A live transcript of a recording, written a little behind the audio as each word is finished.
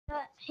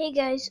Hey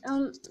guys,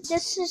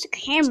 this is a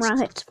camera.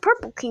 It's a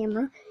purple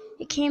camera.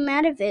 It came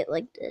out of it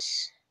like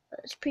this.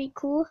 It's pretty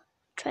cool.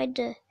 Tried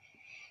to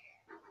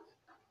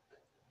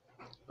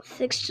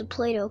fix the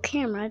Play-Doh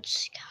camera.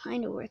 It's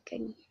kind of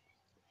working.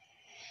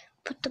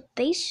 But the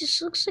base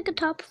just looks like a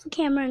top of a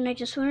camera, and I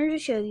just wanted to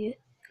show you.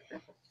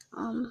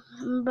 I'm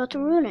about to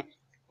ruin it.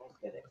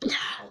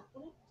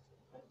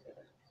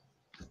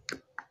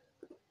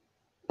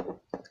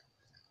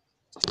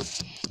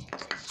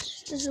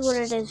 This is what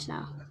it is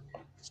now.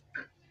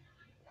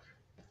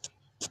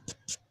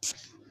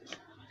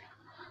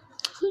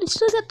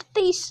 Let's look at the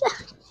base.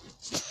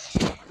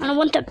 I don't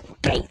want the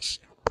base.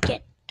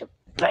 Get the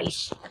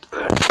base.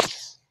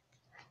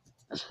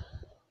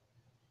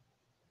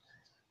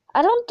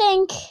 I don't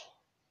think.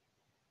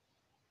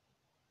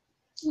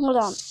 Hold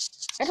on.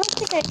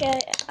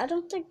 I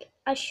don't think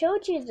I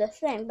showed you the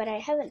thing, but I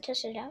haven't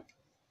tested it out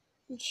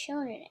and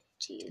shown it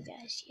to you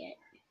guys yet.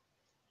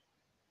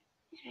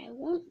 And I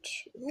want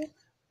to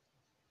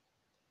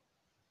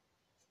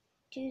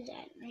do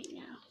that right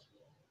now.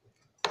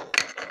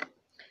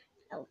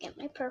 I'll get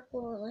my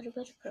purple, a little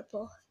bit of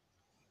purple.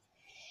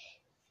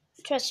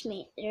 Trust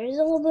me, there is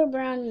a little bit of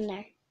brown in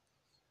there.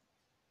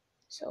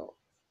 So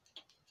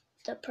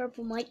the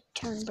purple might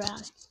turn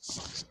brown.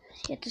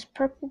 Get this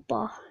purple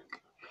ball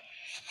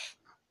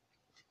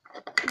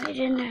right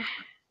in there.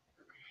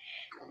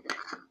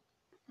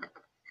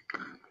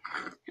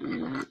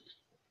 And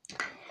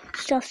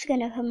stuff's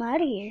gonna come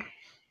out of here.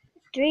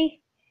 3.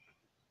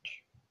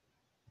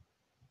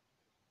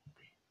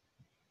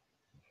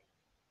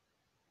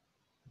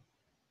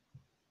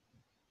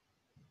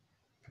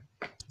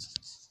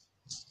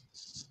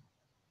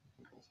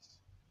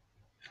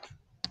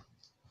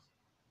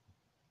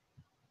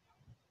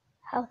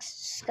 How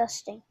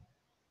disgusting.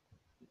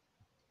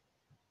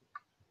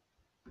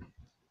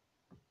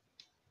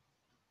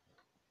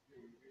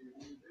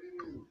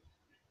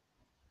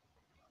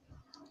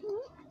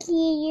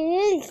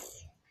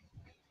 Yes.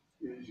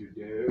 Here's your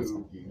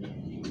dough.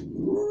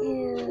 Ew.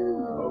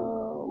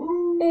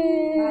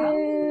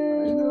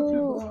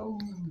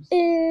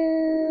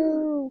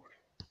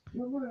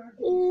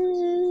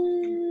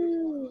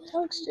 Ew. That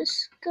looks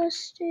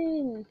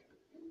disgusting.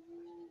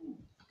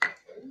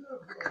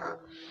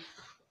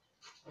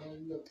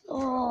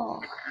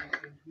 Oh.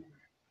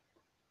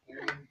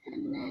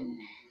 And then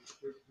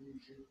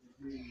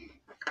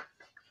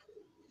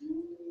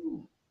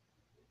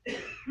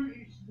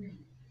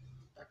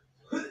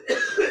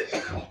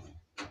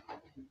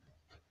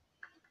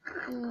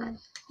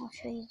I'll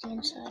show you the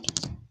inside.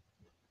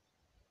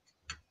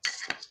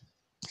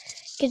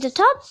 Get the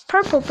top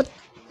purple, but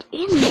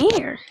in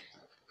there,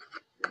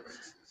 I don't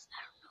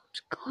know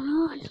what's going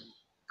on.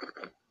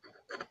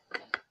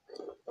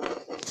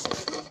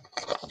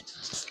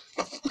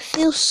 It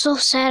feels so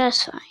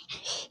satisfying.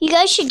 You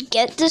guys should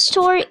get this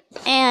toy,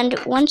 and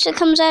once it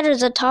comes out of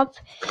the top,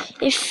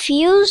 it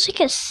feels like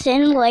a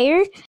thin layer.